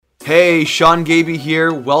Hey, Sean Gaby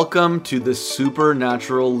here. Welcome to the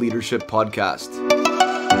Supernatural Leadership Podcast.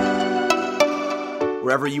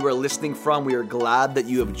 Wherever you are listening from, we are glad that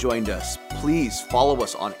you have joined us. Please follow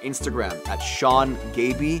us on Instagram at Sean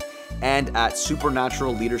Gaby and at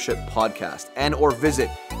Supernatural Leadership Podcast, and or visit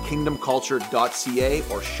kingdomculture.ca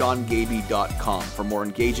or seangaby.com for more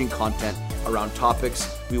engaging content around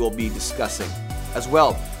topics we will be discussing. As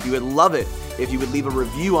well, we would love it if you would leave a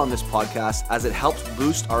review on this podcast, as it helps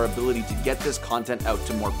boost our ability to get this content out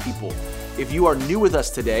to more people. If you are new with us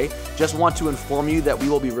today, just want to inform you that we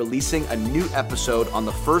will be releasing a new episode on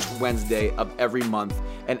the first Wednesday of every month,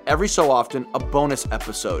 and every so often a bonus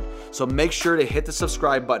episode. So make sure to hit the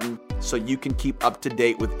subscribe button so you can keep up to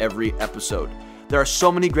date with every episode. There are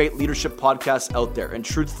so many great leadership podcasts out there, and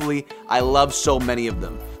truthfully, I love so many of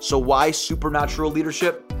them. So why supernatural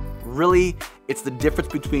leadership? Really, it's the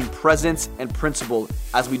difference between presence and principle,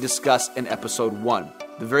 as we discussed in episode 1.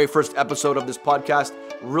 The very first episode of this podcast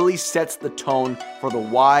really sets the tone for the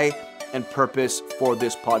why and purpose for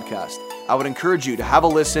this podcast. I would encourage you to have a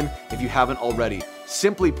listen if you haven't already.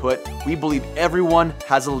 Simply put, we believe everyone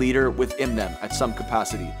has a leader within them at some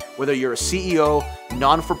capacity. Whether you're a CEO,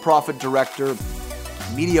 non-for-profit director,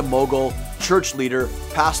 media mogul, church leader,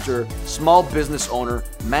 pastor, small business owner,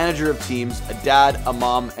 manager of teams, a dad, a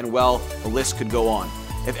mom, and well, the list could go on.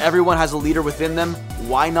 If everyone has a leader within them,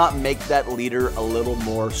 why not make that leader a little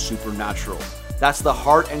more supernatural? That's the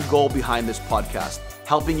heart and goal behind this podcast,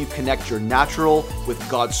 helping you connect your natural with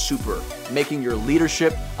God's super, making your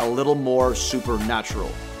leadership a little more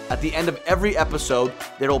supernatural. At the end of every episode,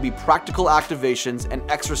 there will be practical activations and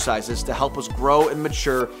exercises to help us grow and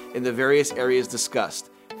mature in the various areas discussed.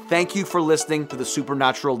 Thank you for listening to the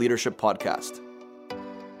Supernatural Leadership Podcast.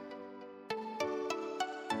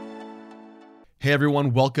 Hey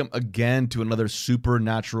everyone, welcome again to another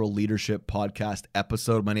Supernatural Leadership Podcast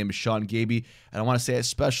episode. My name is Sean Gaby, and I want to say a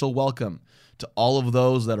special welcome to all of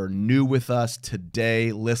those that are new with us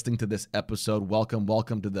today, listening to this episode. Welcome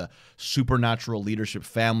to the Supernatural Leadership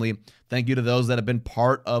family. Thank you to those that have been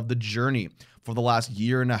part of the journey for the last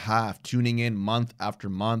year and a half, tuning in month after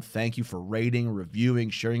month. Thank you for rating,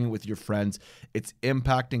 reviewing, sharing it with your friends. It's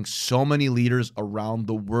impacting so many leaders around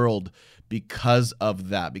the world because of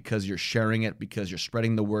that, because you're sharing it, because you're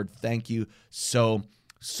spreading the word. Thank you so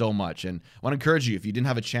much. And I want to encourage you, if you didn't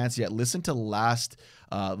have a chance yet, listen to the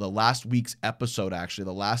last week's episode, actually,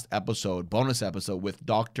 the last episode, bonus episode with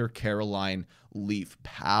Dr. Caroline Leaf.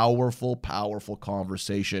 Powerful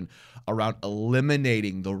conversation around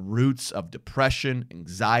eliminating the roots of depression,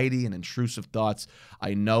 anxiety, and intrusive thoughts.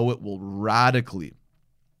 I know it will radically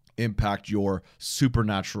impact your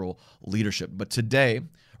supernatural leadership. But today,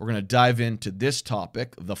 we're going to dive into this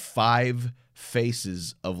topic, the 5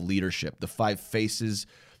 faces of leadership, the 5 faces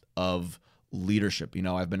of leadership. You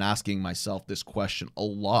know, I've been asking myself this question a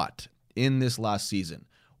lot in this last season.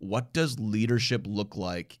 What does leadership look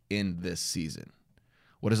like in this season?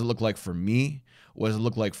 What does it look like for me? What does it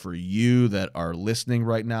look like for you that are listening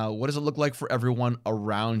right now? What does it look like for everyone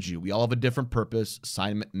around you? We all have a different purpose,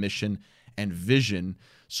 assignment, mission, and vision.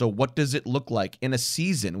 So what does it look like in a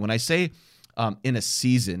season? When I say in a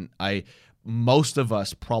season, most of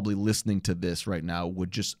us probably listening to this right now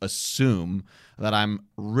would just assume that I'm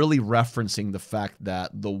really referencing the fact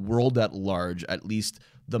that the world at large, at least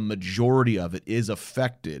the majority of it, is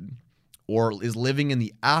affected or is living in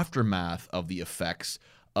the aftermath of the effects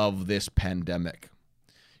of this pandemic.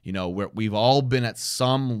 You know, we've all been at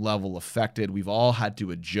some level affected. We've all had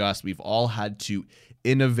to adjust. We've all had to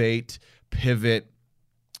innovate, pivot,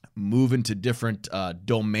 move into different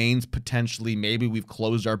domains potentially. Maybe we've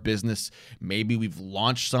closed our business. Maybe we've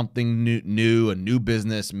launched something new, a new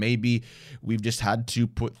business. Maybe we've just had to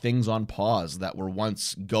put things on pause that were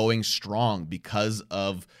once going strong because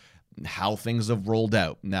of how things have rolled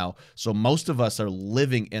out now. So most of us are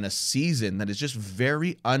living in a season that is just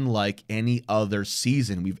very unlike any other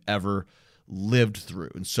season we've ever lived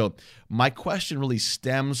through. And so my question really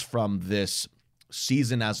stems from this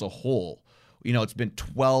season as a whole. You know, it's been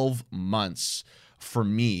 12 months for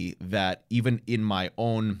me that even in my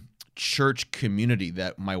own church community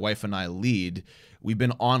that my wife and I lead, we've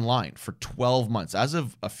been online for 12 months. As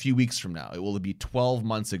of a few weeks from now, it will be 12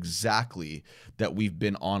 months exactly that we've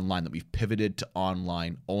been online, that we've pivoted to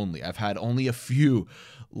online only. I've had only a few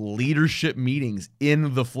leadership meetings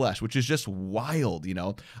in the flesh, which is just wild. You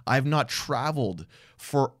know, I've not traveled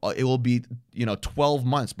for, it will be, 12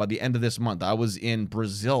 months by the end of this month. I was in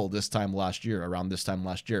Brazil around this time last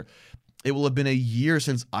year. It will have been a year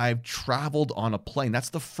since I've traveled on a plane.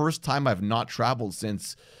 That's the first time I've not traveled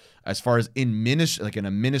since as far as in ministry, like in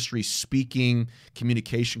a ministry speaking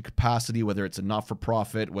communication capacity, whether it's a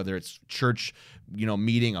not-for-profit, whether it's church,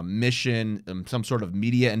 meeting, a mission, some sort of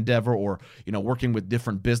media endeavor, or, working with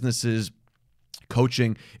different businesses,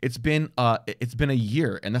 coaching. It's been a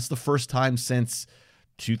year, and that's the first time since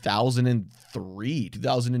 2003,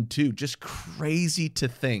 2002. Just crazy to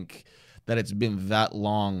think that it's been that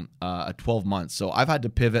long, 12 months. So I've had to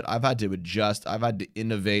pivot. I've had to adjust. I've had to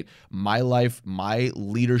innovate. My life, my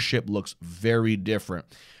leadership looks very different.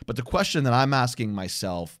 But the question that I'm asking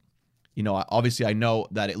myself, obviously I know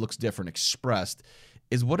that it looks different expressed,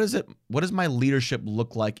 is what does my leadership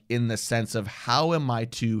look like in the sense of how am I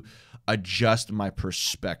to adjust my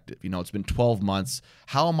perspective? It's been 12 months.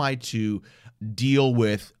 How am I to deal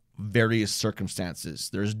with various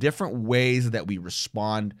circumstances? There's different ways that we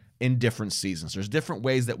respond in different seasons. There's different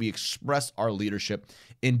ways that we express our leadership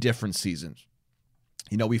in different seasons.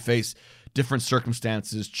 We face different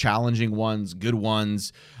circumstances, challenging ones, good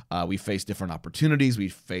ones. We face different opportunities. We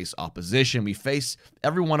face opposition.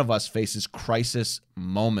 Every one of us faces crisis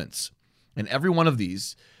moments. And every one of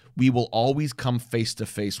these, we will always come face to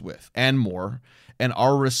face with and more. And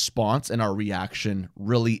our response and our reaction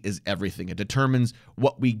really is everything. It determines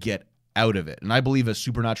what we get out of it. And I believe as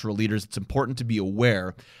supernatural leaders, it's important to be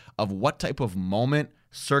aware of what type of moment,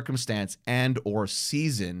 circumstance, and or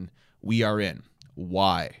season we are in.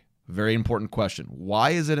 Why? Very important question.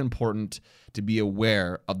 Why is it important to be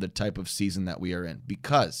aware of the type of season that we are in?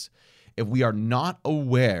 Because if we are not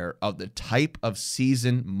aware of the type of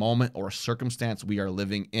season, moment, or circumstance we are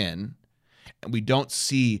living in, and we don't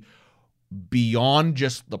see beyond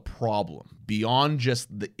just the problem, beyond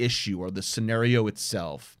just the issue or the scenario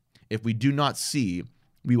itself, if we do not see,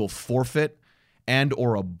 we will forfeit and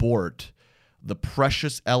or abort the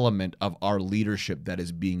precious element of our leadership that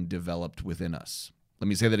is being developed within us. Let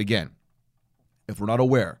me say that again. If we're not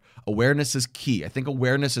aware, awareness is key. I think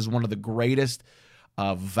awareness is one of the greatest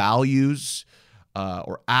values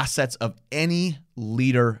or assets of any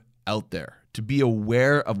leader out there. To be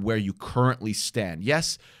aware of where you currently stand.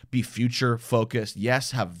 Yes, be future focused.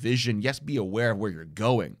 Yes, have vision. Yes, be aware of where you're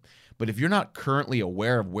going. But if you're not currently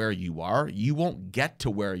aware of where you are, you won't get to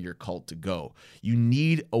where you're called to go. You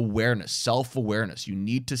need awareness, self-awareness. You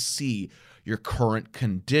need to see your current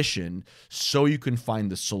condition so you can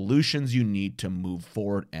find the solutions you need to move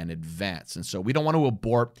forward and advance. And so we don't want to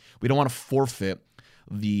abort, we don't want to forfeit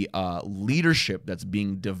the leadership that's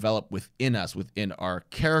being developed within us, within our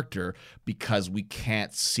character, because we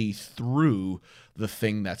can't see through the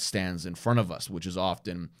thing that stands in front of us, which is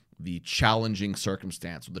often the challenging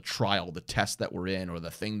circumstance or the trial, the test that we're in, or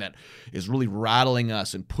the thing that is really rattling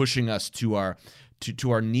us and pushing us to our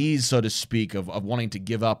knees, so to speak, of wanting to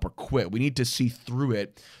give up or quit. We need to see through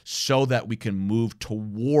it so that we can move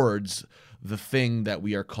towards the thing that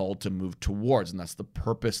we are called to move towards. And that's the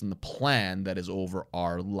purpose and the plan that is over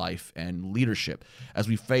our life and leadership. As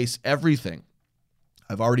we face everything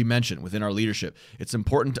I've already mentioned within our leadership, it's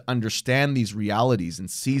important to understand these realities and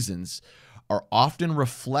seasons are often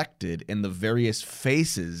reflected in the various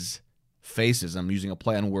faces, I'm using a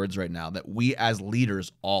play on words right now, that we as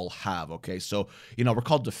leaders all have, okay? So, we're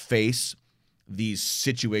called to face these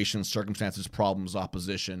situations, circumstances, problems,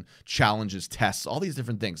 opposition, challenges, tests, all these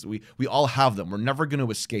different things. We all have them. We're never going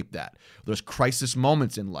to escape that. There's crisis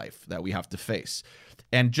moments in life that we have to face.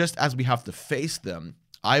 And just as we have to face them,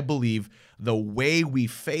 I believe the way we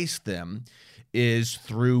face them is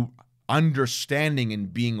through understanding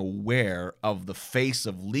and being aware of the face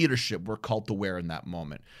of leadership we're called to wear in that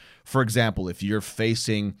moment. For example, if you're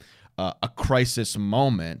facing a crisis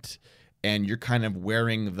moment and you're kind of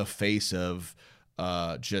wearing the face of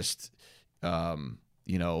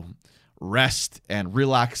rest and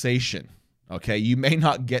relaxation, okay, you may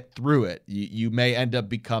not get through it. You may end up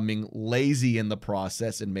becoming lazy in the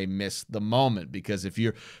process and may miss the moment, because if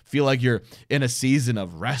you feel like you're in a season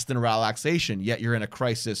of rest and relaxation, yet you're in a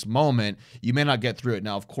crisis moment, you may not get through it.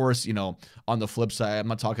 Now, of course, on the flip side, I'm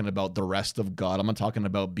not talking about the rest of God. I'm not talking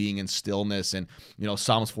about being in stillness and,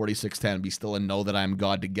 Psalms 46:10, be still and know that I am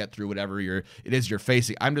God, to get through whatever it is you're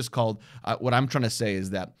facing. I'm just called, what I'm trying to say is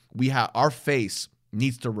that our face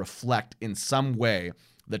needs to reflect in some way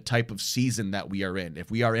the type of season that we are in. If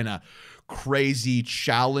we are in a crazy,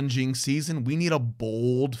 challenging season, we need a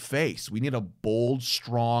bold face. We need a bold,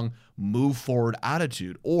 strong, move forward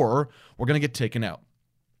attitude, or we're going to get taken out.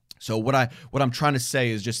 So what I'm trying to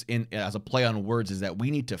say is, just as a play on words, is that we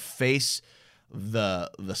need to face the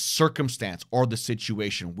circumstance or the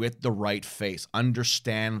situation with the right face.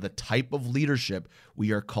 Understand the type of leadership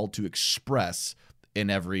we are called to express in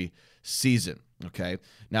every season. Okay.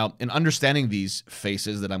 Now, in understanding these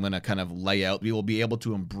faces that I'm going to kind of lay out, we will be able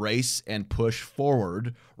to embrace and push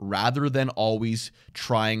forward rather than always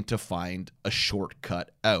trying to find a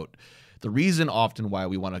shortcut out. The reason often why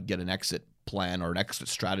we want to get an exit plan or an exit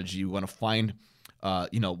strategy, we want to find,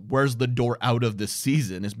 where's the door out of this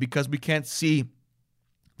season, is because we can't see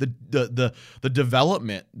the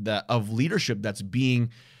development of leadership that's being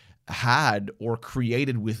had or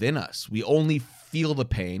created within us. We only feel the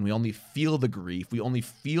pain, we only feel the grief, we only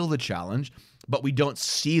feel the challenge, but we don't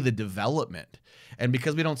see the development. And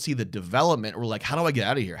because we don't see the development, we're like, how do I get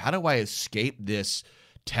out of here? How do I escape this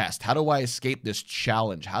test? How do I escape this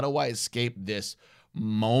challenge? How do I escape this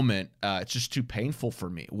moment? It's just too painful for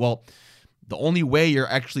me. Well, the only way you're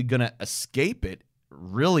actually going to escape it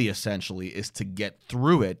really essentially is to get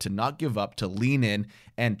through it, to not give up, to lean in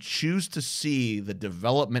and choose to see the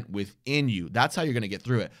development within you. That's how you're going to get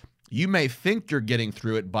through it. You may think you're getting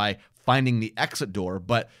through it by finding the exit door,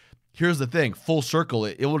 but here's the thing, full circle,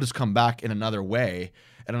 it will just come back in another way,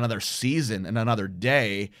 in another season, in another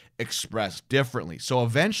day, expressed differently. So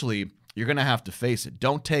eventually you're going to have to face it.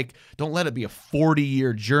 Don't let it be a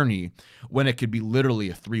 40-year journey when it could be literally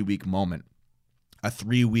a 3-week moment. A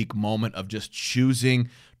 3-week moment of just choosing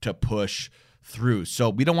to push through.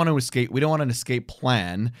 So we don't want to escape. We don't want an escape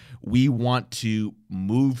plan. We want to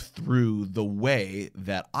move through the way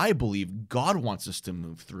that I believe God wants us to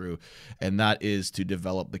move through, and that is to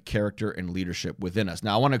develop the character and leadership within us.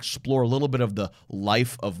 Now, I want to explore a little bit of the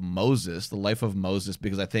life of Moses,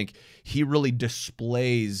 because I think he really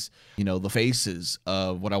displays, the faces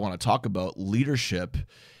of what I want to talk about, leadership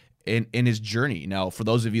in his journey. Now, for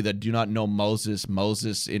those of you that do not know Moses,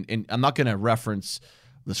 and I'm not going to reference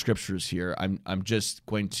the scriptures here. I'm just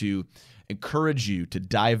going to encourage you to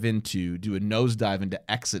do a nosedive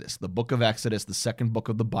into Exodus, the book of Exodus, the second book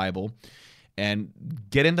of the Bible, and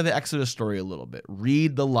get into the Exodus story a little bit.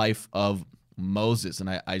 Read the life of Moses,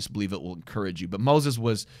 and I just believe it will encourage you. But Moses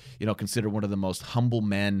was, considered one of the most humble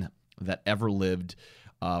men that ever lived.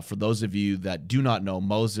 For those of you that do not know,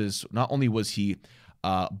 Moses, not only was he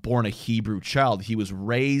born a Hebrew child, he was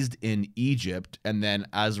raised in Egypt, and then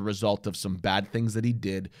as a result of some bad things that he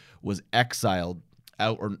did, was exiled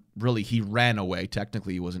out, or really he ran away.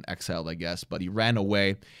 Technically he wasn't exiled, I guess, but he ran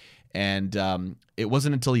away, and it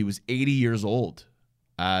wasn't until he was 80 years old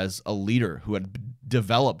as a leader who had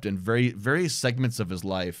developed in various segments of his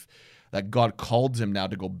life that God called him now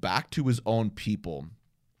to go back to his own people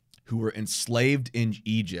who were enslaved in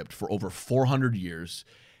Egypt for over 400 years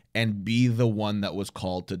and be the one that was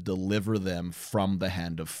called to deliver them from the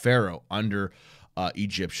hand of Pharaoh under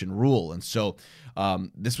Egyptian rule. And so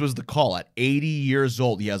this was the call. At 80 years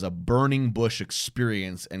old, he has a burning bush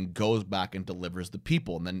experience and goes back and delivers the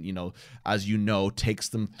people. And then, as you know, takes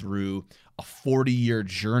them through a 40-year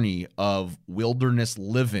journey of wilderness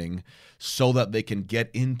living so that they can get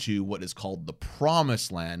into what is called the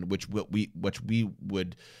promised land, which we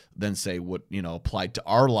would then say what applied to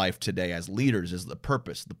our life today as leaders is the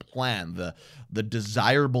purpose, the plan, the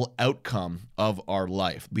desirable outcome of our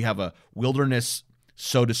life. We have a wilderness,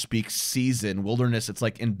 so to speak, season. Wilderness, it's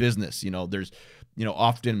like in business, there's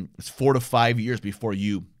often it's 4 to 5 years before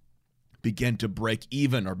you begin to break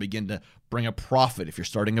even or begin to bring a profit if you're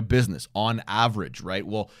starting a business on average, right?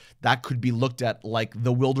 Well, that could be looked at like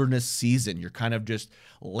the wilderness season. You're kind of just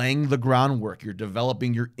laying the groundwork. You're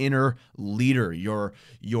developing your inner leader.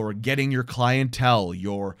 You're getting your clientele.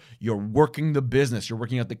 You're working the business. You're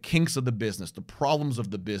working out the kinks of the business, the problems of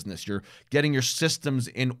the business. You're getting your systems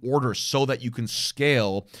in order so that you can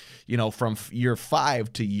scale, from year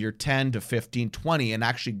 5 to year 10 to 15, 20 and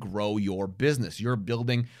actually grow your business. You're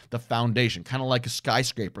building the foundation, kind of like a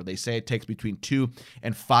skyscraper. They say it takes between 2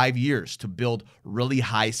 and 5 years to build really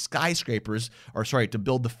high skyscrapers, to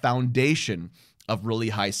build the foundation of really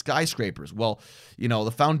high skyscrapers. Well,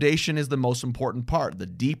 the foundation is the most important part. The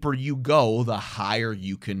deeper you go, the higher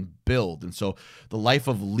you can build. And so the life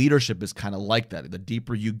of leadership is kind of like that. The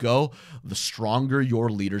deeper you go, the stronger your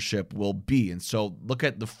leadership will be. And so look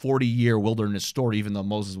at the 40-year wilderness story, even though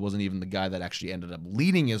Moses wasn't even the guy that actually ended up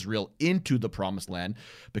leading Israel into the promised land,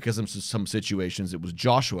 because in some situations it was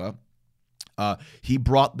Joshua. He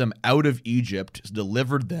brought them out of Egypt,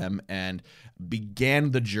 delivered them, and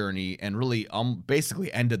began the journey, and really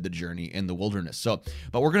basically ended the journey in the wilderness.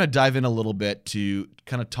 But we're going to dive in a little bit to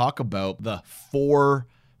kind of talk about the 4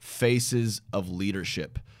 faces of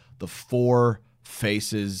leadership. The 4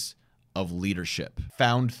 faces of leadership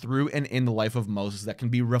found through and in the life of Moses that can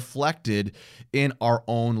be reflected in our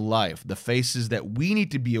own life. The faces that we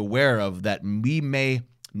need to be aware of that we may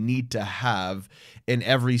need to have in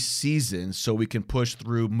every season so we can push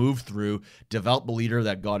through, move through, develop the leader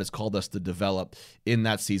that God has called us to develop in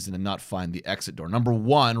that season and not find the exit door. Number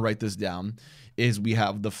one, write this down, is we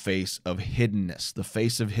have the face of hiddenness. The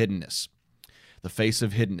face of hiddenness. The face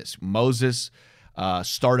of hiddenness. Moses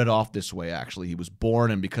started off this way, actually. He was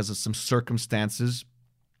born, and because of some circumstances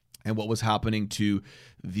and what was happening to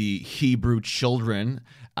the Hebrew children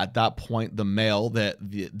at that point, the male,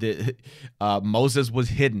 Moses was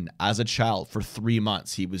hidden as a child for 3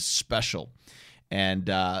 months. He was special, and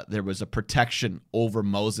there was a protection over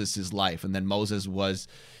Moses' life. And then Moses was,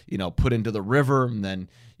 put into the river, and then,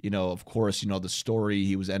 of course, the story.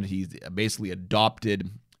 He basically adopted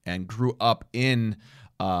and grew up in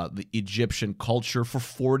the Egyptian culture for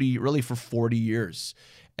 40 years.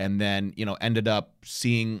 And then, ended up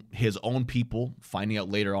seeing his own people, finding out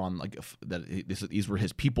later on that these were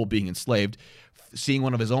his people being enslaved, seeing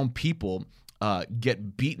one of his own people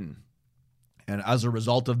get beaten. And as a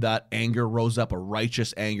result of that, anger rose up, a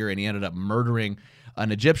righteous anger, and he ended up murdering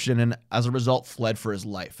an Egyptian, and as a result, fled for his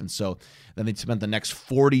life. And so then they spent the next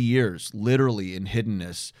 40 years literally in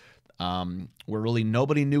hiddenness, where really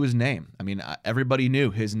nobody knew his name. I mean, everybody knew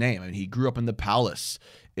his name. I mean, he grew up in the palace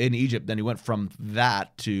in Egypt. Then he went from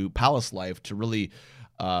that to palace life to really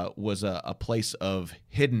was a place of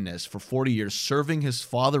hiddenness for 40 years, serving his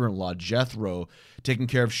father-in-law, Jethro, taking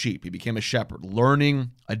care of sheep. He became a shepherd,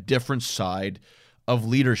 learning a different side of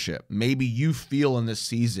leadership. Maybe you feel in this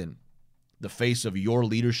season the face of your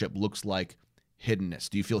leadership looks like hiddenness.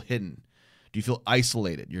 Do you feel hidden? Do you feel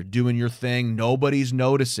isolated? You're doing your thing. Nobody's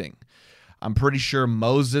noticing. I'm pretty sure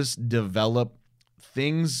Moses developed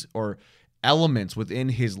things or elements within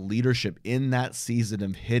his leadership in that season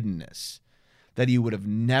of hiddenness that he would have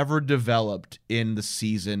never developed in the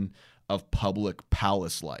season of public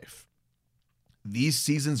palace life. These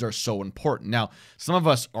seasons are so important. Now, some of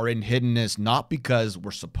us are in hiddenness not because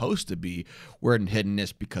we're supposed to be. We're in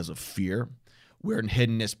hiddenness because of fear. We're in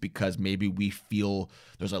hiddenness because maybe we feel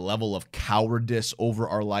there's a level of cowardice over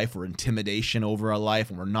our life or intimidation over our life,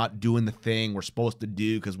 and we're not doing the thing we're supposed to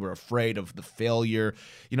do because we're afraid of the failure.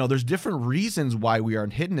 There's different reasons why we are in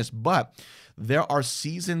hiddenness, but there are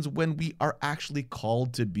seasons when we are actually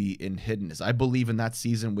called to be in hiddenness. I believe in that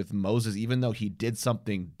season with Moses, even though he did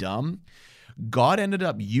something dumb, God ended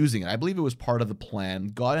up using it. I believe it was part of the plan.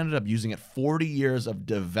 God ended up using it 40 years of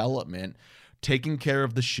development, taking care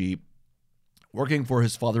of the sheep, working for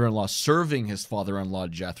his father-in-law, serving his father-in-law,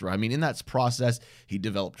 Jethro. I mean, in that process, he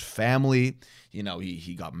developed family.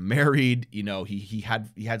 He got married. He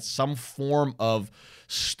had some form of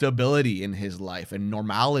stability in his life and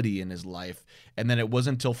normality in his life. And then it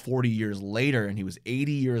wasn't until 40 years later, and he was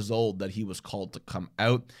 80 years old, that he was called to come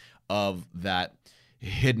out of that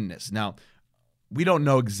hiddenness. Now, we don't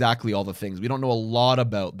know exactly all the things. We don't know a lot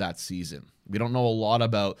about that season. We don't know a lot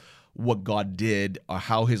about what God did or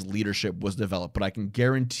how his leadership was developed, but I can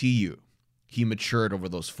guarantee you he matured over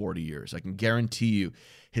those 40 years. I can guarantee you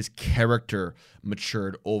his character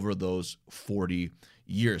matured over those 40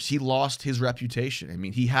 years. He lost his reputation. I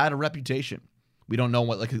mean, he had a reputation. We don't know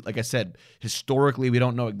what, like I said, historically, we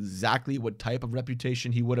don't know exactly what type of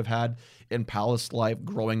reputation he would have had in palace life,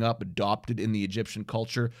 growing up, adopted in the Egyptian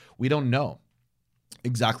culture. We don't know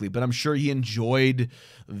exactly, but I'm sure he enjoyed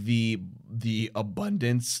the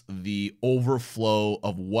abundance, the overflow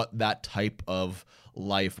of what that type of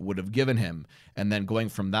life would have given him. And then going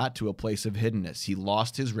from that to a place of hiddenness, he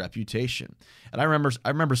lost his reputation. And I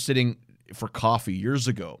remember sitting for coffee years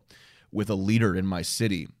ago with a leader in my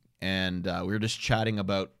city, and we were just chatting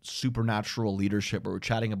about supernatural leadership, or we're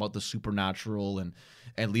chatting about the supernatural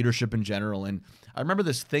and leadership in general. And I remember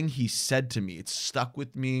this thing he said to me. It stuck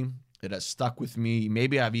with me. It has stuck with me.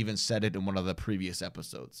 Maybe I've even said it in one of the previous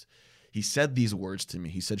episodes. He said these words to me.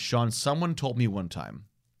 He said, "Sean, someone told me one time,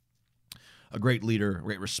 a great leader, a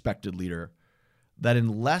great respected leader, that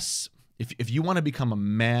if you want to become a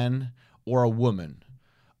man or a woman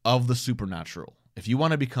of the supernatural, if you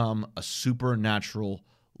want to become a supernatural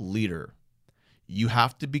leader, you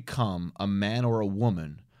have to become a man or a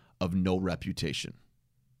woman of no reputation."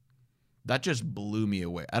 That just blew me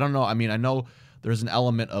away. I don't know. I mean, I know there's an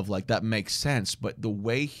element of that makes sense, but the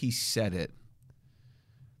way he said it,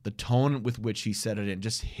 the tone with which he said it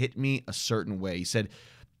just hit me a certain way. He said,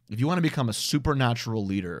 if you want to become a supernatural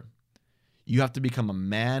leader, you have to become a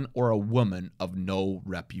man or a woman of no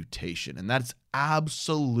reputation. And that's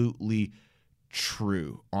absolutely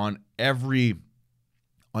true on every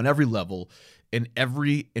level, in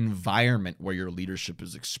every environment where your leadership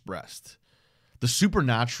is expressed. The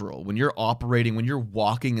supernatural, when you're operating, when you're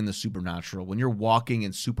walking in the supernatural, when you're walking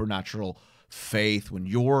in supernatural faith, when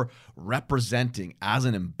you're representing as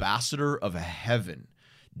an ambassador of heaven,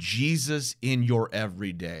 Jesus in your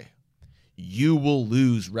everyday, you will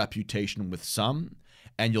lose reputation with some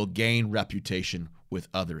and you'll gain reputation with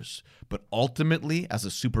others. But ultimately, as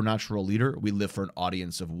a supernatural leader, we live for an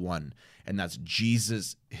audience of one, and that's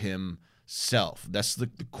Jesus himself. That's the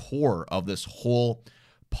core of this whole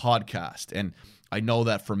podcast. And I know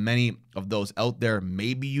that for many of those out there,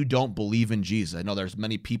 maybe you don't believe in Jesus. I know there's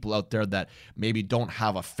many people out there that maybe don't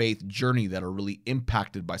have a faith journey that are really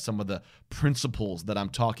impacted by some of the principles that I'm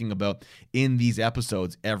talking about in these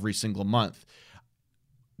episodes every single month.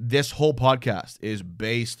 This whole podcast is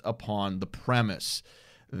based upon the premise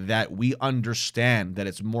that we understand that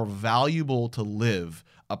it's more valuable to live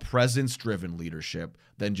a presence-driven leadership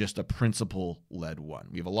than just a principle-led one.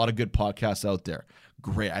 We have a lot of good podcasts out there.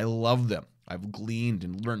 Great. I love them. I've gleaned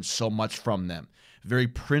and learned so much from them. Very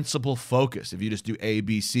principle-focused. If you just do A,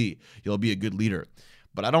 B, C, you'll be a good leader.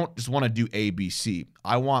 But I don't just want to do A, B, C.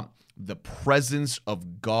 I want the presence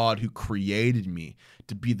of God who created me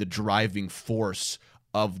to be the driving force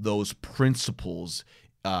of those principles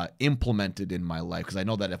implemented in my life, because I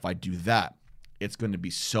know that if I do that, it's going to be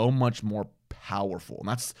so much more powerful. And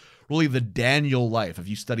that's really the Daniel life. If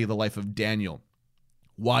you study the life of Daniel,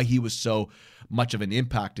 why he was so much of an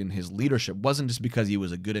impact in his leadership wasn't just because he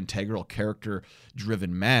was a good, integral,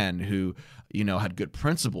 character-driven man who, had good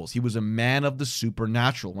principles. He was a man of the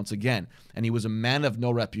supernatural, once again, and he was a man of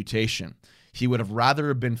no reputation. He would have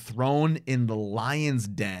rather been thrown in the lion's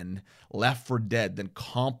den, left for dead, than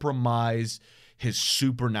compromise his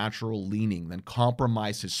supernatural leaning, than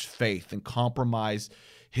compromise his faith, than compromise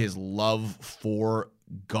his love for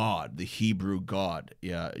God, the Hebrew God.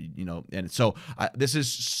 And so this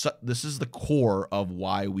is the core of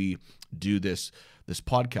why we do this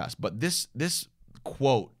podcast. But this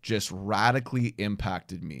quote just radically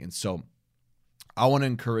impacted me, and so I want to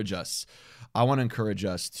encourage us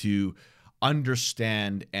to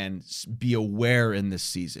understand and be aware in this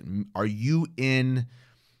season. Are you in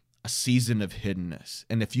a season of hiddenness?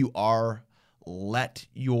 And if you are, let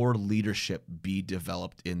your leadership be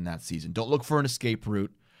developed in that season. Don't look for an escape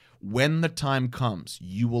route. When the time comes,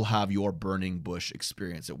 you will have your burning bush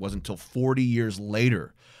experience. It wasn't until 40 years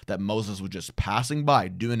later that Moses was just passing by,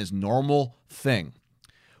 doing his normal thing,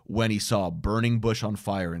 when he saw a burning bush on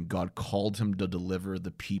fire and God called him to deliver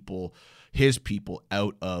the people, his people,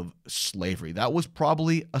 out of slavery. That was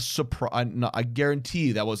probably a surprise. I guarantee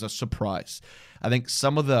you that was a surprise. I think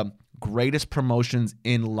some of the greatest promotions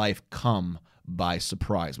in life come by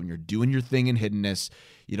surprise. When you're doing your thing in hiddenness,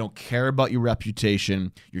 you don't care about your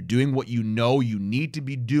reputation, you're doing what you know you need to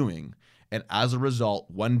be doing, and as a result,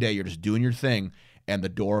 one day you're just doing your thing, and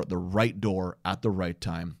the right door at the right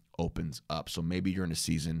time opens up. So maybe you're in a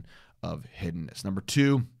season of hiddenness. Number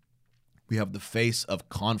 2, we have the face of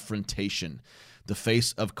confrontation. The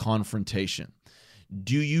face of confrontation.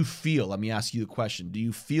 Do you feel, let me ask you the question, do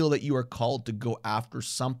you feel that you are called to go after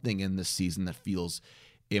something in this season that feels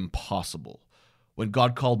impossible? When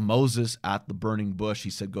God called Moses at the burning bush,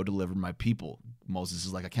 he said, go deliver my people. Moses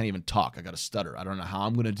is like, I can't even talk. I got to stutter. I don't know how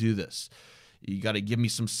I'm going to do this. You got to give me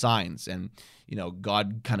some signs. And,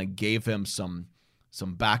 God kind of gave him some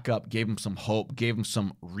backup, gave him some hope, gave him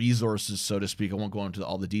some resources, so to speak. I won't go into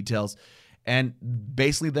all the details. And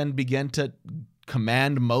basically then began to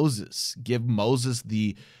command Moses, give Moses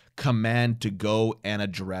the command to go and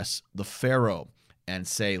address the Pharaoh and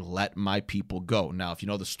say, let my people go. Now, if you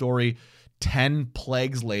know the story, 10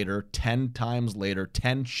 plagues later, 10 times later,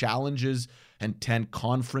 10 challenges and 10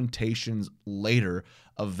 confrontations later,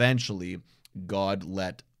 eventually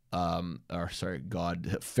Pharaoh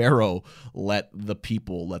let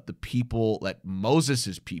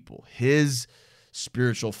Moses' people, his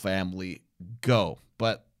spiritual family, go.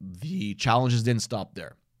 But the challenges didn't stop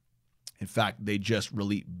there. In fact, they just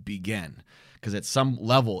really began. Because at some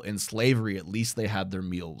level in slavery, at least they had their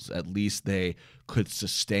meals. At least they could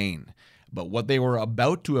sustain. But what they were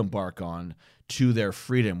about to embark on to their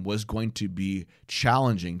freedom was going to be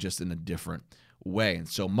challenging, just in a different way. And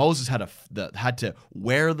so Moses had to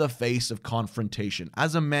wear the face of confrontation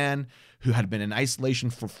as a man who had been in isolation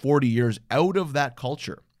for 40 years, out of that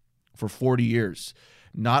culture for 40 years.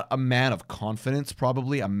 Not a man of confidence,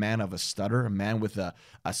 probably a man of a stutter, a man with a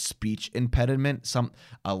speech impediment,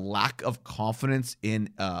 a lack of confidence in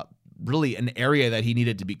really an area that he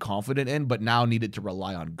needed to be confident in, but now needed to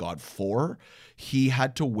rely on God for. He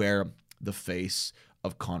had to wear the face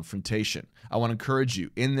of confrontation. I want to encourage you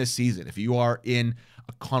in this season, if you are in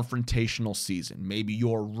a confrontational season, maybe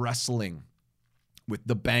you're wrestling with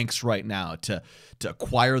the banks right now to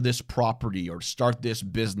acquire this property or start this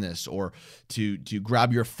business, or to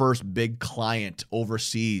grab your first big client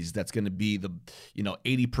overseas that's going to be the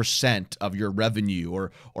 80% of your revenue,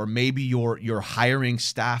 or maybe you're hiring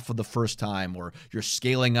staff for the first time, or you're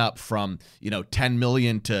scaling up from 10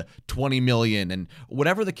 million to 20 million, and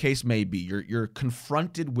whatever the case may be, you're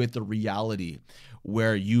confronted with the reality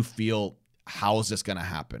where you feel, how is this going to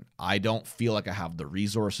happen? I don't feel like I have the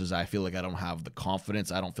resources. I feel like I don't have the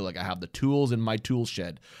confidence. I don't feel like I have the tools in my tool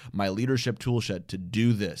shed, my leadership tool shed to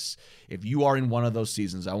do this. If you are in one of those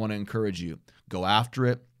seasons, I want to encourage you, go after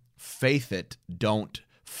it, faith it, don't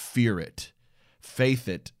fear it. Faith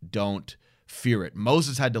it, don't fear it.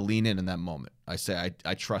 Moses had to lean in that moment. I say,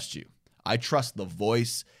 I trust you. I trust the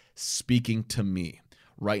voice speaking to me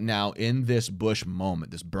right now in this bush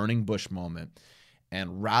moment, this burning bush moment.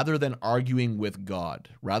 And rather than arguing with God,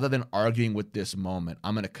 rather than arguing with this moment,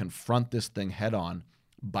 I'm going to confront this thing head on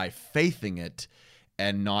by faithing it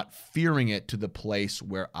and not fearing it to the place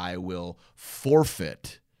where I will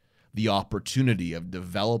forfeit the opportunity of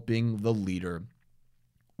developing the leader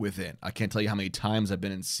within. I can't tell you how many times I've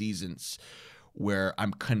been in seasons where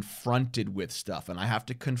I'm confronted with stuff, and I have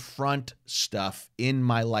to confront stuff in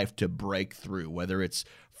my life to break through, whether it's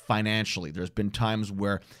financially. There's been times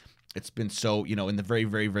where it's been so, in the very,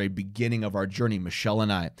 very, very beginning of our journey, Michelle and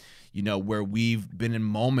I, where we've been in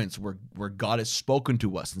moments where God has spoken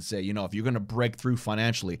to us and say, if you're going to break through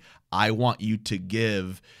financially, I want you to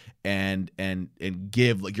give and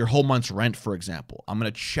give like your whole month's rent, for example. I'm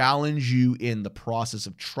going to challenge you in the process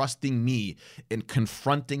of trusting me and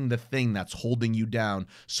confronting the thing that's holding you down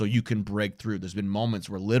so you can break through. There's been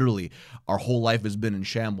moments where literally our whole life has been in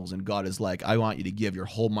shambles, and God is like, I want you to give your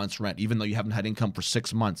whole month's rent, even though you haven't had income for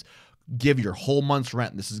 6 months. Give your whole month's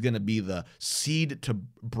rent. This is going to be the seed to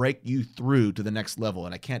break you through to the next level.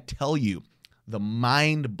 And I can't tell you the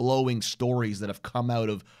mind-blowing stories that have come out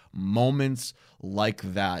of moments like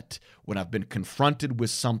that when I've been confronted with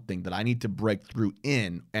something that I need to break through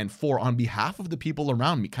in and for on behalf of the people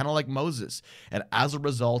around me, kind of like Moses. And as a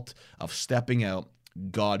result of stepping out,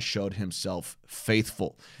 God showed himself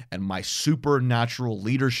faithful, and my supernatural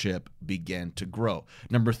leadership began to grow.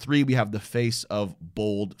 Number 3, we have the face of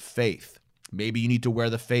bold faith. Maybe you need to wear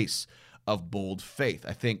the face of bold faith.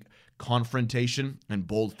 I think confrontation and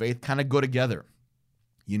bold faith kind of go together.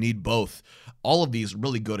 You need both. All of these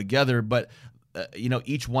really go together, but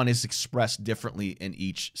each one is expressed differently in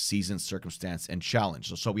each season, circumstance, and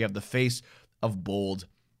challenge. So we have the face of bold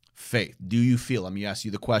faith. Do you feel, let me ask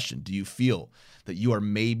you the question, do you feel that you are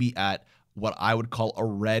maybe at what I would call a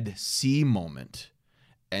Red Sea moment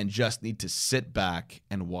and just need to sit back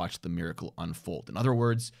and watch the miracle unfold? In other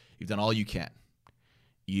words, you've done all you can.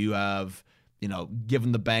 You have,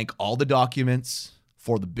 given the bank all the documents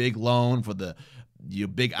for the big loan, for the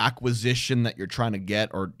big acquisition that you're trying to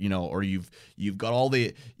get, or you've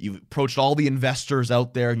approached all the investors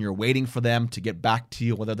out there and you're waiting for them to get back to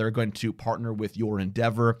you, whether they're going to partner with your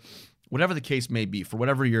endeavor, whatever the case may be, for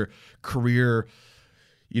whatever your career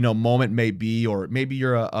moment may be, or maybe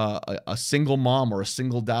you're a single mom or a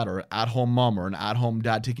single dad, or an at-home mom or an at-home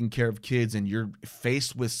dad taking care of kids, and you're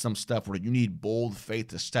faced with some stuff where you need bold faith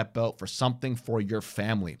to step out for something for your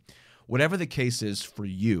family. Whatever the case is for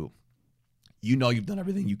you, you've done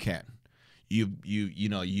everything you can.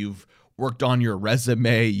 You've worked on your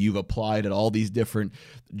resume, you've applied at all these different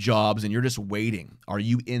jobs, and you're just waiting. Are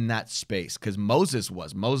you in that space? Because Moses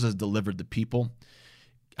delivered the people.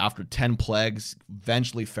 After 10 plagues,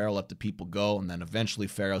 eventually Pharaoh let the people go, and then eventually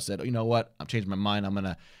Pharaoh said, oh, you know what? I've changed my mind. I'm going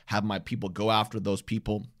to have my people go after those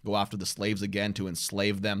people, go after the slaves again to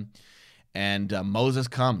enslave them. And Moses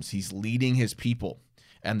comes. He's leading his people,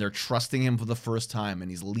 and they're trusting him for the first time, and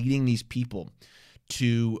he's leading these people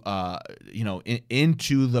to,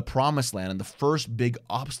 into the promised land. And the first big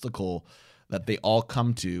obstacle that they all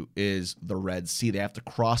come to is the Red Sea. They have to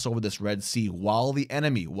cross over this Red Sea while the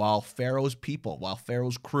enemy, while Pharaoh's people, while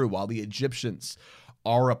Pharaoh's crew, while the Egyptians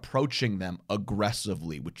are approaching them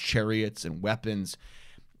aggressively with chariots and weapons.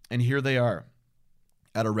 And here they are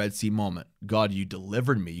at a Red Sea moment. God, you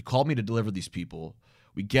delivered me. You called me to deliver these people.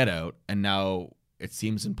 We get out, and now it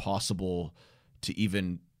seems impossible to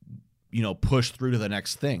even, push through to the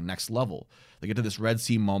next level. They get to this Red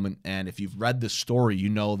Sea moment, and if you've read this story, you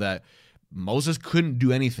know that Moses couldn't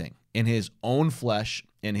do anything in his own flesh,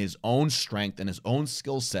 in his own strength, and his own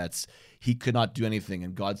skill sets. He could not do anything,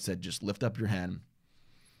 and God said, just lift up your hand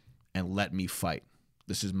and let me fight.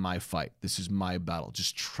 This is my fight. This is my battle.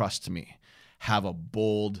 Just trust me. Have a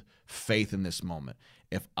bold faith in this moment.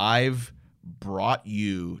 If I've brought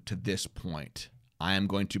you to this point, I am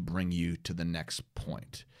going to bring you to the next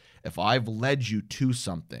point. If I've led you to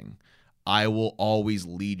something, I will always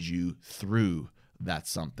lead you through that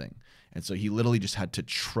something. And so he literally just had to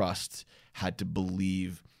trust, had to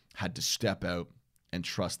believe, had to step out and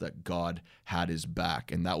trust that God had his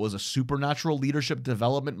back. And that was a supernatural leadership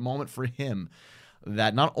development moment for him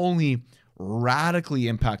that not only radically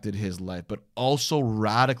impacted his life, but also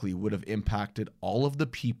radically would have impacted all of the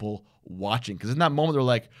people watching. Because in that moment, they're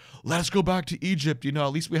like, let us go back to Egypt. At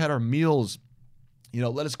least we had our meals.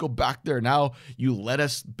 Let us go back there. Now you led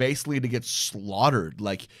us basically to get slaughtered.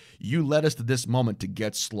 Like, you led us to this moment to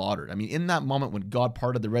get slaughtered. I mean, in that moment when God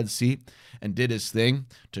parted the Red Sea and did his thing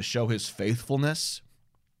to show his faithfulness,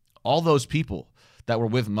 all those people that were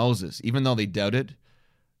with Moses, even though they doubted,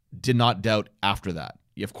 did not doubt after that.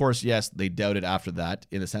 Of course, yes, they doubted after that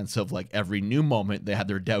in the sense of like every new moment, they had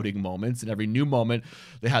their doubting moments, and every new moment,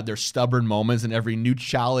 they had their stubborn moments, and every new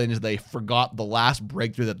challenge, they forgot the last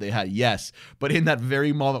breakthrough that they had. Yes, but in that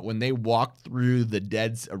very moment when they walked through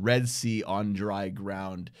the Red Sea on dry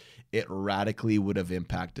ground, it radically would have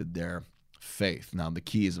impacted their faith. Now, the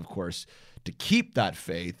key is, of course, to keep that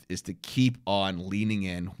faith is to keep on leaning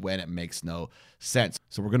in when it makes no sense.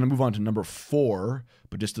 So we're going to move on to number 4,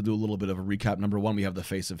 but just to do a little bit of a recap. Number 1, we have the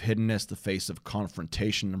face of hiddenness, the face of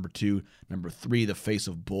confrontation. Number 2, number 3, the face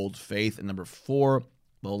of bold faith. And number 4,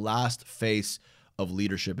 the last face of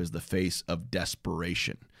leadership is the face of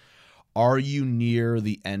desperation. Are you near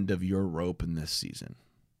the end of your rope in this season?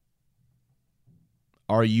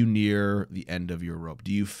 Are you near the end of your rope?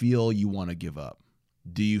 Do you feel you want to give up?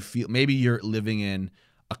 Do you feel maybe you're living in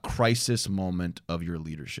a crisis moment of your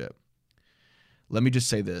leadership? Let me just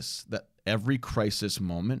say this, that every crisis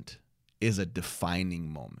moment is a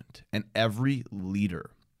defining moment, and every leader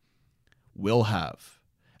will have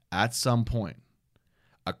at some point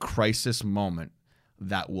a crisis moment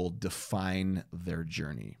that will define their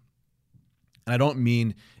journey. And I don't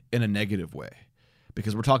mean in a negative way,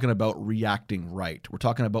 because we're talking about reacting right. We're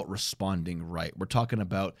talking about responding right. We're talking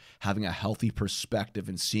about having a healthy perspective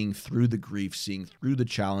and seeing through the grief, seeing through the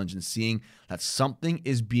challenge, and seeing that something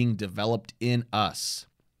is being developed in us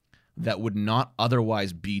that would not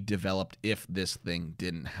otherwise be developed if this thing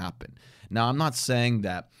didn't happen. Now, I'm not saying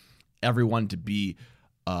that everyone to be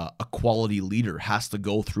a quality leader has to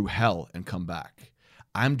go through hell and come back.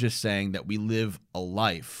 I'm just saying that we live a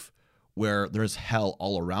life where there's hell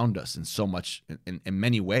all around us in so much, in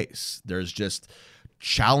many ways. There's just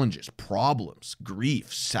challenges, problems,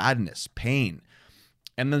 grief, sadness, pain.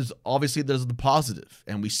 And there's the positive,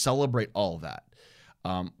 and we celebrate all of that.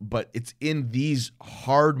 But it's in these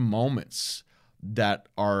hard moments that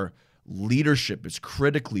our leadership is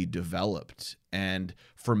critically developed. And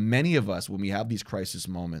for many of us, when we have these crisis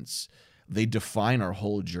moments, they define our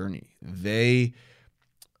whole journey. They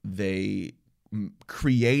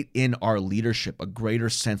create in our leadership a greater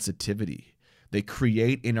sensitivity. They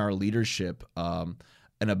create in our leadership an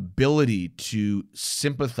ability to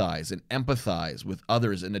sympathize and empathize with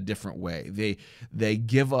others in a different way. They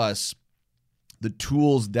give us the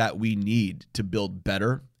tools that we need to build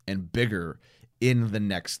better and bigger in the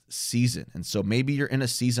next season. And so maybe you're in a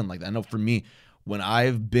season like that. I know for me, when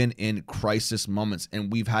I've been in crisis moments,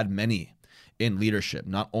 and we've had many in leadership,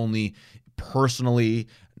 not only personally,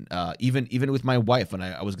 even with my wife, and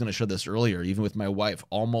I was going to share this earlier, even with my wife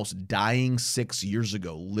almost dying 6 years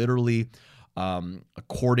ago, literally,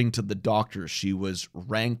 according to the doctors, she was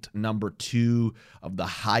ranked number 2 of the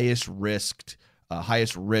highest risk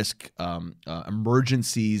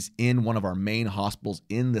emergencies in one of our main hospitals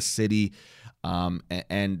in the city.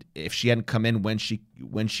 And if she hadn't come in when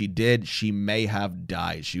she did, she may have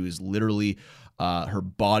died. She was literally, her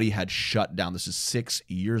body had shut down. This is 6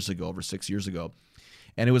 years ago, over 6 years ago.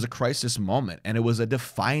 And it was a crisis moment, and it was a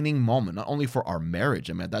defining moment, not only for our marriage.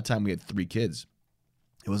 I mean, at that time we had 3 kids.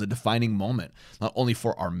 It was a defining moment, not only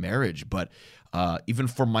for our marriage, but even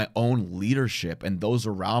for my own leadership and those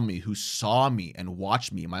around me who saw me and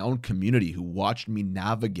watched me, my own community who watched me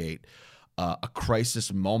navigate a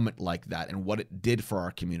crisis moment like that, and what it did for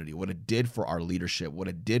our community, what it did for our leadership, what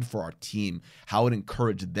it did for our team, how it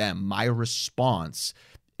encouraged them. My response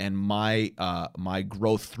and my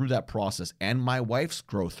growth through that process, and my wife's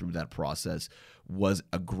growth through that process, was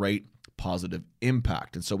a great positive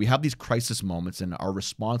impact. And so we have these crisis moments, and our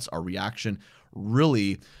response, our reaction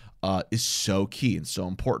really is so key and so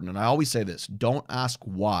important. And I always say this: don't ask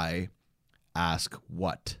why, ask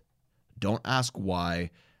what. Don't ask why,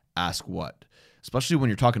 ask what. Especially when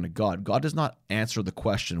you're talking to God. God does not answer the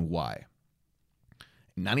question why.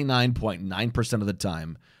 99.9% of the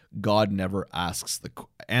time, God never asks the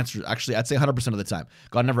answer. Actually, I'd say 100% of the time,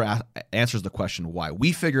 God never answers the question why.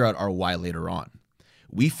 We figure out our why later on.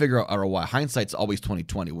 we figure out our why. Hindsight's always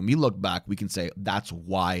 2020. When we look back, we can say that's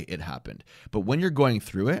why it happened. But when you're going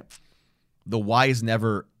through it, the why is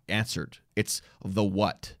never answered. It's the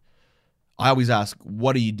what. I always ask,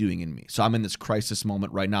 what are you doing in me? So I'm in this crisis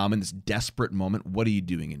moment right now. I'm in this desperate moment. What are you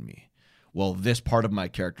doing in me? Well, this part of my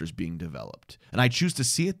character is being developed. And I choose to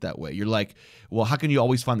see it that way. You're like, well, how can you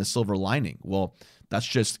always find the silver lining? Well, that's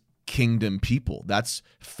just kingdom people. That's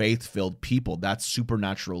faith-filled people. That's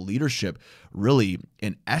supernatural leadership. Really,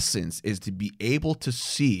 in essence, is to be able to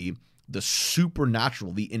see the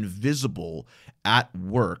supernatural, the invisible at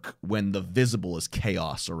work when the visible is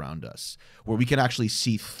chaos around us, where we can actually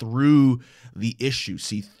see through the issue,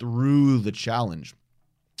 see through the challenge.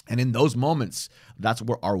 And in those moments, that's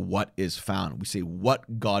where our what is found. We say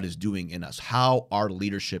what God is doing in us, how our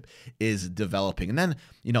leadership is developing. And then,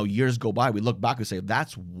 years go by, we look back and say,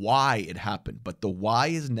 that's why it happened. But the why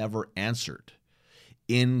is never answered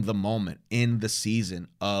in the moment, in the season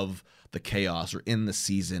of the chaos, or in the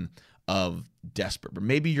season of desperate. But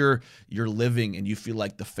maybe you're living and you feel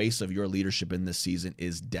like the face of your leadership in this season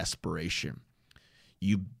is desperation.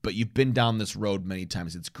 But you've been down this road many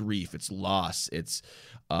times. It's grief, it's loss, it's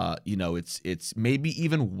maybe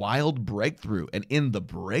even wild breakthrough. And in the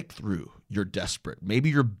breakthrough, you're desperate. Maybe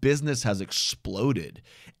your business has exploded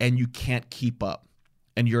and you can't keep up.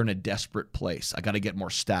 And you're in a desperate place. I got to get more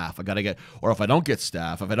staff. Or if I don't get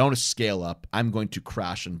staff, if I don't scale up, I'm going to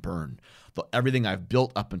crash and burn. Everything I've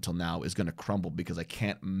built up until now is going to crumble because I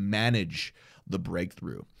can't manage the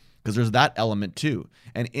breakthrough. Because there's that element too.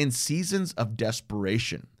 And in seasons of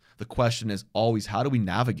desperation, the question is always, how do we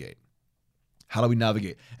navigate? How do we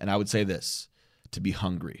navigate? And I would say this, to be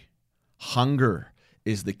hungry. Hunger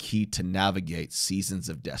is the key to navigate seasons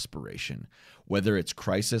of desperation. Whether it's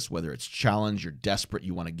crisis, whether it's challenge, you're desperate,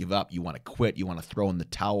 you want to give up, you want to quit, you want to throw in the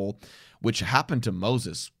towel, which happened to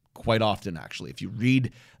Moses quite often, actually. If you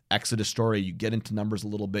read Exodus story, you get into Numbers a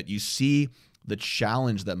little bit, you see the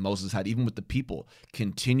challenge that Moses had, even with the people,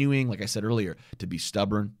 continuing, like I said earlier, to be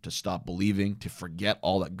stubborn, to stop believing, to forget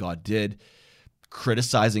all that God did,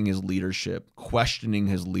 criticizing his leadership, questioning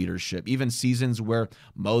his leadership, even seasons where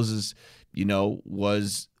Moses,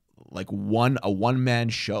 was like a one-man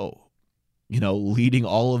show, leading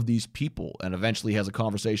all of these people. And eventually he has a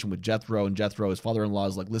conversation with Jethro, and Jethro, his father-in-law,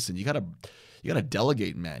 is like, listen, you gotta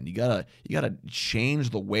delegate, man. You gotta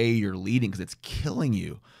change the way you're leading because it's killing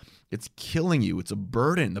you. It's killing you. It's a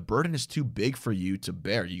burden. The burden is too big for you to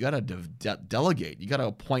bear. You got to delegate. You got to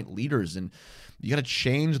appoint leaders, and you got to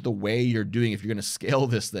change the way you're doing if you're going to scale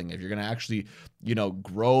this thing, if you're going to actually,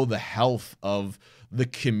 grow the health of the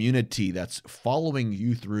community that's following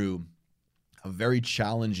you through a very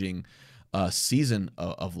challenging season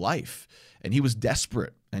of life. And he was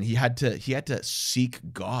desperate, and he had to seek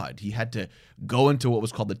God. He had to go into what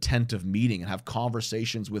was called the tent of meeting and have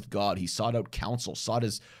conversations with God. He sought out counsel, sought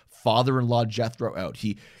his father-in-law Jethro out.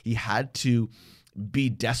 He had to be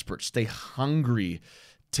desperate, stay hungry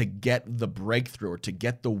to get the breakthrough or to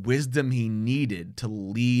get the wisdom he needed to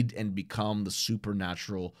lead and become the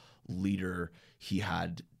supernatural leader he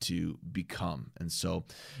had to become. And so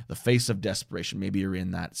the face of desperation, maybe you're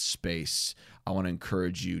in that space. I want to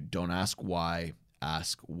encourage you, don't ask why,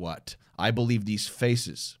 ask what. I believe these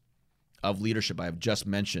faces of leadership I have just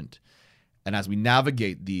mentioned, and as we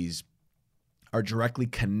navigate these, are directly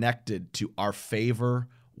connected to our favor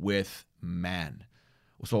with man.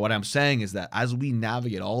 So what I'm saying is that as we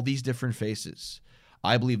navigate all these different faces,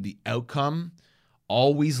 I believe the outcome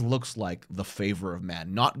always looks like the favor of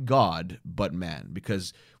man, not God, but man,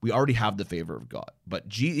 because we already have the favor of God. But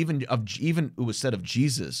even it was said of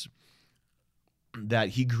Jesus that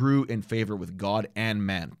he grew in favor with God and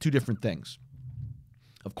man, two different things.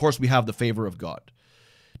 Of course, we have the favor of God.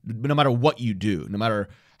 No matter what you do, no matter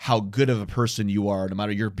how good of a person you are, no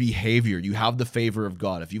matter your behavior, you have the favor of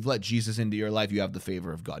God. If you've let Jesus into your life, you have the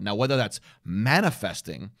favor of God. Now, whether that's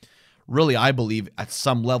manifesting, really, I believe at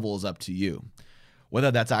some level is up to you. Whether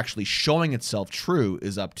that's actually showing itself true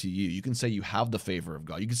is up to you. You can say you have the favor of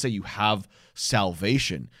God. You can say you have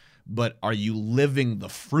salvation, but are you living the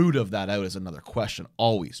fruit of that out is another question,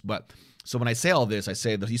 always. But so when I say all this, I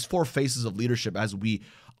say that these four faces of leadership, as we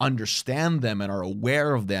understand them and are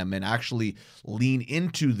aware of them and actually lean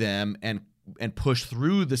into them and push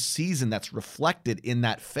through the season that's reflected in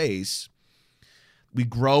that face, we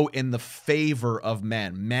grow in the favor of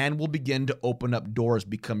man. Man will begin to open up doors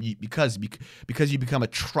because you become a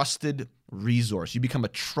trusted resource. You become a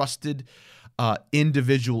trusted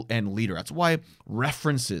individual and leader. That's why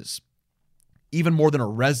references, even more than a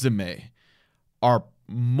resume, are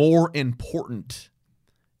more important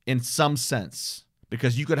in some sense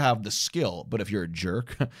Because you could have the skill, but if you're a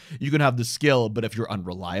jerk, you can have the skill, but if you're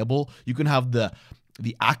unreliable, you can have the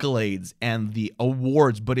accolades and the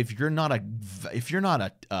awards, but if you're not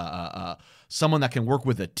someone that can work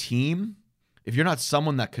with a team, if you're not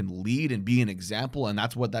someone that can lead and be an example, and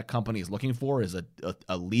that's what that company is looking for, is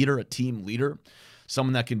a leader, a team leader,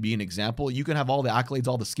 someone that can be an example. You can have all the accolades,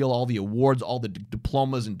 all the skill, all the awards, all the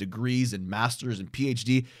diplomas and degrees and masters and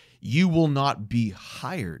PhD. You will not be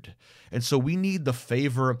hired. And so we need the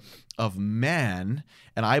favor of man.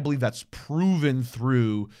 And I believe that's proven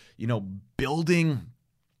through, building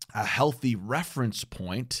a healthy reference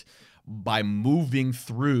point by moving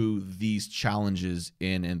through these challenges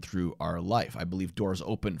in and through our life. I believe doors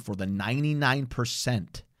open for the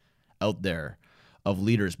 99% out there of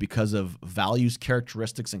leaders because of values,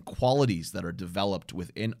 characteristics, and qualities that are developed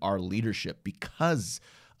within our leadership because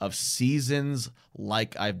of seasons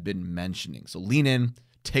like I've been mentioning. So lean in,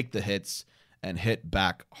 take the hits, and hit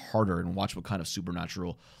back harder and watch what kind of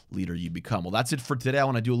supernatural leader you become. Well, that's it for today. I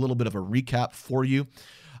want to do a little bit of a recap for you,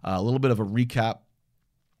 and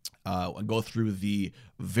go through the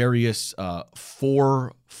various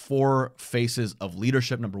four faces of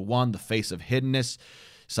leadership. Number one, the face of hiddenness.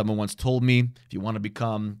 Someone once told me, if you want to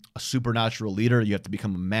become a supernatural leader, you have to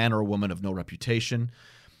become a man or a woman of no reputation.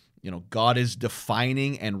 God is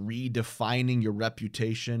defining and redefining your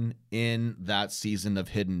reputation in that season of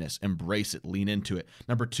hiddenness. Embrace it. Lean into it.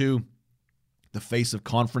 Number two, the face of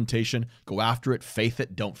confrontation. Go after it. Faith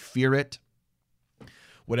it. Don't fear it.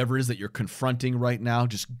 Whatever it is that you're confronting right now,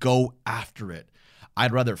 just go after it.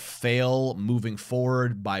 I'd rather fail moving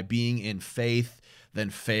forward by being in faith than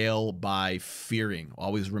fail by fearing.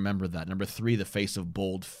 Always remember that. Number three, the face of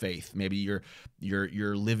bold faith. Maybe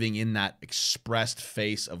you're living in that expressed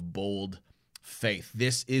face of bold faith.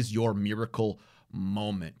 This is your miracle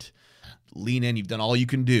moment. Lean in. You've done all you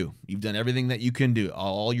can do. You've done everything that you can do.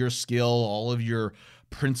 All your skill, all of your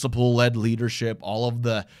principle-led leadership, all of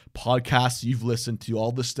the podcasts you've listened to,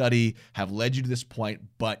 all the study have led you to this point,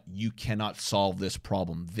 but you cannot solve this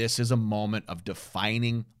problem. This is a moment of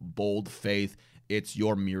defining bold faith. It's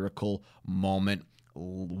your miracle moment.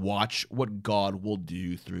 Watch what God will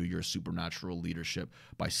do through your supernatural leadership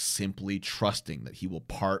by simply trusting that he will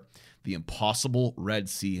part the impossible Red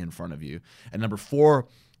Sea in front of you. And number four,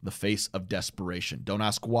 the face of desperation. Don't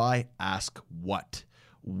ask why, ask what.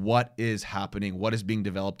 What is happening? What is being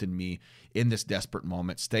developed in me in this desperate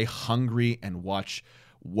moment? Stay hungry and watch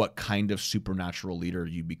what kind of supernatural leader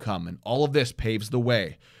you become. And all of this paves the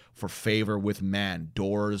way for favor with man,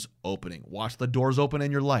 doors opening. Watch the doors open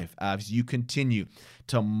in your life as you continue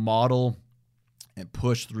to model and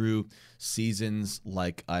push through seasons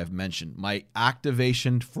like I've mentioned. My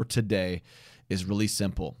activation for today is really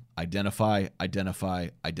simple. Identify, identify,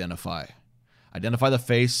 identify. Identify the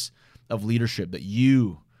face of leadership that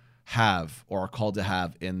you have or are called to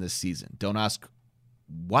have in this season. Don't ask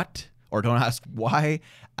what, or don't ask why,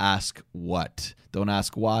 ask what. Don't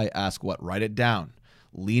ask why, ask what. Write it down.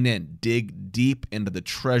 Lean in, dig deep into the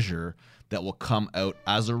treasure that will come out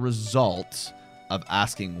as a result of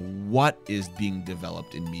asking what is being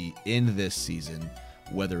developed in me in this season,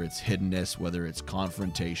 whether it's hiddenness, whether it's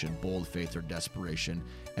confrontation, bold faith, or desperation,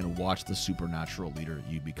 and watch the supernatural leader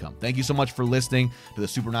you become. Thank you so much for listening to the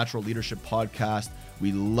Supernatural Leadership Podcast.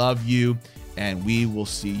 We love you, and we will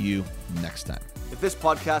see you next time. If this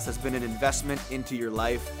podcast has been an investment into your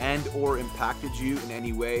life and or impacted you in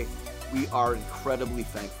any way, we are incredibly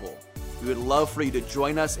thankful. We would love for you to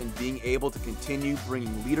join us in being able to continue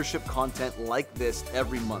bringing leadership content like this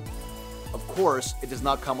every month. Of course, it does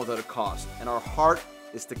not come without a cost, and our heart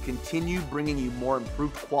is to continue bringing you more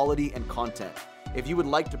improved quality and content. If you would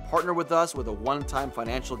like to partner with us with a one-time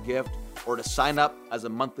financial gift or to sign up as a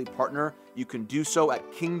monthly partner, you can do so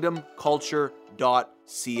at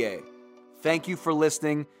kingdomculture.ca. Thank you for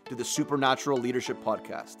listening to the Supernatural Leadership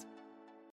Podcast.